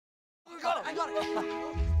I got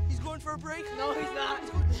it. He's going for a break? No, he's not.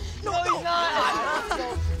 No, he's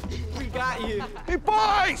not. We got you. Hey,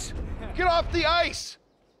 boys! Get off the ice!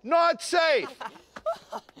 Not safe!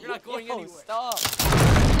 You're not going anywhere. Stop.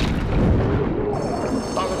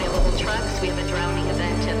 All available trucks. We have a drowning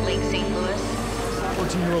event at Lake St. Louis.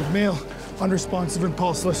 14-year-old male, unresponsive and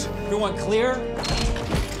pulseless. Everyone clear?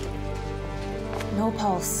 No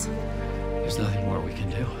pulse. There's nothing more we can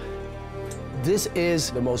do. This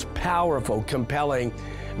is the most powerful, compelling,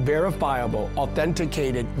 verifiable,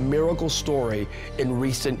 authenticated miracle story in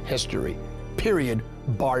recent history. Period,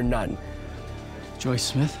 bar none. Joyce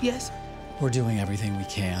Smith? Yes? We're doing everything we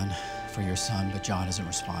can for your son, but John isn't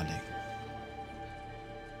responding.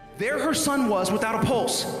 There her son was without a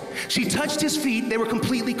pulse. She touched his feet, they were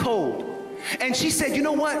completely cold. And she said, you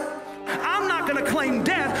know what? I'm not gonna claim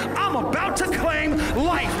death, I'm about to claim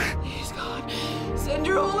life. Please, God, send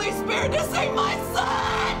your Holy Spirit to save my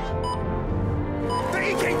son! The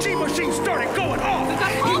EKG machine started going off.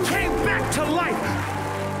 He came back to life.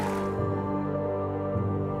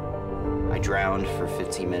 I drowned for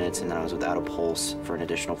 15 minutes and then I was without a pulse for an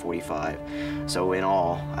additional 45. So in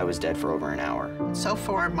all, I was dead for over an hour. So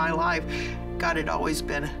far in my life, God had always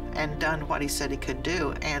been and done what he said he could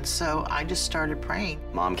do. And so I just started praying.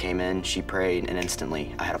 Mom came in, she prayed, and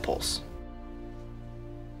instantly I had a pulse.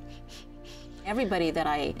 Everybody that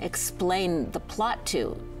I explain the plot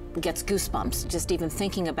to gets goosebumps just even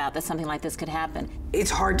thinking about that something like this could happen.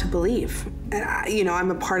 It's hard to believe. And you know,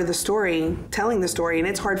 I'm a part of the story, telling the story, and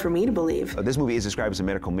it's hard for me to believe. This movie is described as a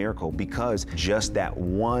medical miracle because just that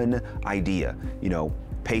one idea, you know,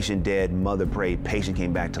 patient dead, mother prayed, patient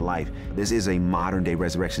came back to life. This is a modern day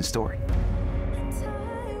resurrection story.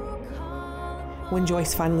 When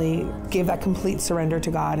Joyce finally gave that complete surrender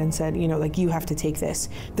to God and said, you know, like, you have to take this,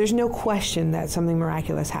 there's no question that something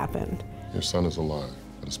miraculous happened. Your son is alive,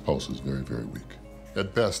 but his pulse is very, very weak.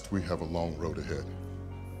 At best, we have a long road ahead.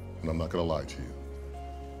 And I'm not gonna lie to you.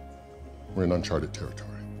 We're in uncharted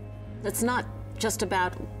territory. It's not just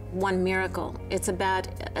about one miracle. It's about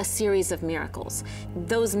a series of miracles.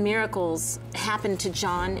 Those miracles happened to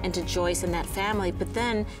John and to Joyce and that family, but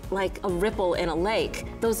then, like a ripple in a lake,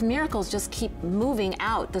 those miracles just keep moving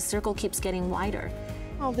out. The circle keeps getting wider.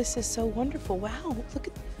 Oh, this is so wonderful. Wow, look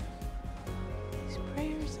at these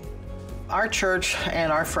prayers. Our church and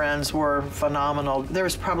our friends were phenomenal. There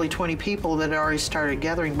was probably 20 people that had already started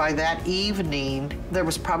gathering. By that evening, there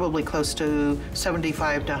was probably close to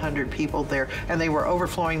 75 to 100 people there, and they were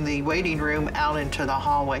overflowing the waiting room out into the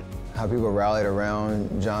hallway. How people rallied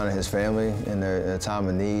around John and his family in their time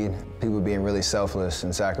of need. People being really selfless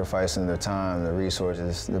and sacrificing their time, their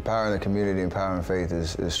resources. The power in the community and power in faith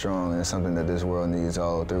is strong, and it's something that this world needs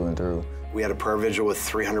all through and through. We had a prayer vigil with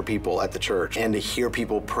 300 people at the church, and to hear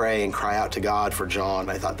people pray and cry out to God for John,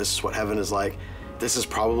 I thought, this is what heaven is like. This is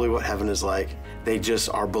probably what heaven is like. They just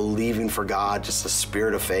are believing for God, just a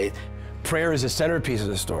spirit of faith. Prayer is the centerpiece of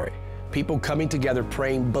the story. People coming together,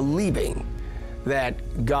 praying, believing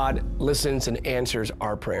that God listens and answers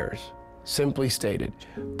our prayers. Simply stated,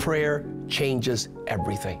 prayer changes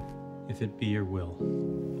everything. If it be your will.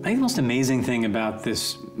 I think the most amazing thing about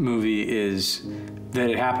this movie is that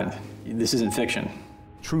it happened. This isn't fiction.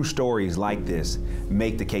 True stories like this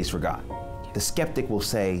make the case for God. The skeptic will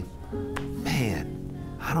say,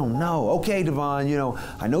 man, I don't know. Okay, Devon, you know,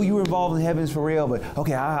 I know you were involved in heavens for real, but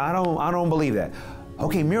okay, I don't believe that.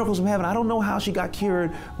 Okay, miracles from heaven, I don't know how she got cured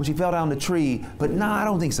when she fell down the tree, but nah, I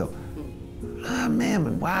don't think so. Ah, man,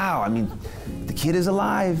 but wow, I mean, the kid is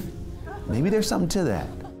alive. Maybe there's something to that.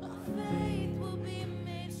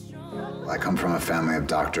 I come from a family of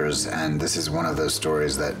doctors, and this is one of those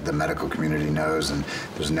stories that the medical community knows, and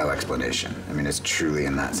there's no explanation. I mean, it's truly,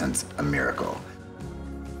 in that sense, a miracle.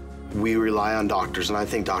 We rely on doctors, and I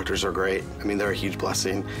think doctors are great. I mean, they're a huge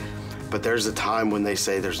blessing. But there's a time when they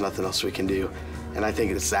say there's nothing else we can do. And I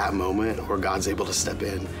think it's that moment where God's able to step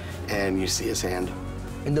in, and you see his hand.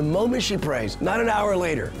 And the moment she prays, not an hour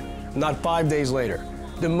later, not 5 days later,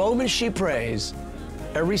 the moment she prays,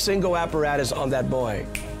 every single apparatus on that boy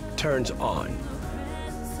turns on.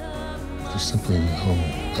 There's simply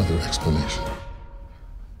no other explanation.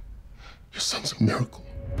 Your son's a miracle.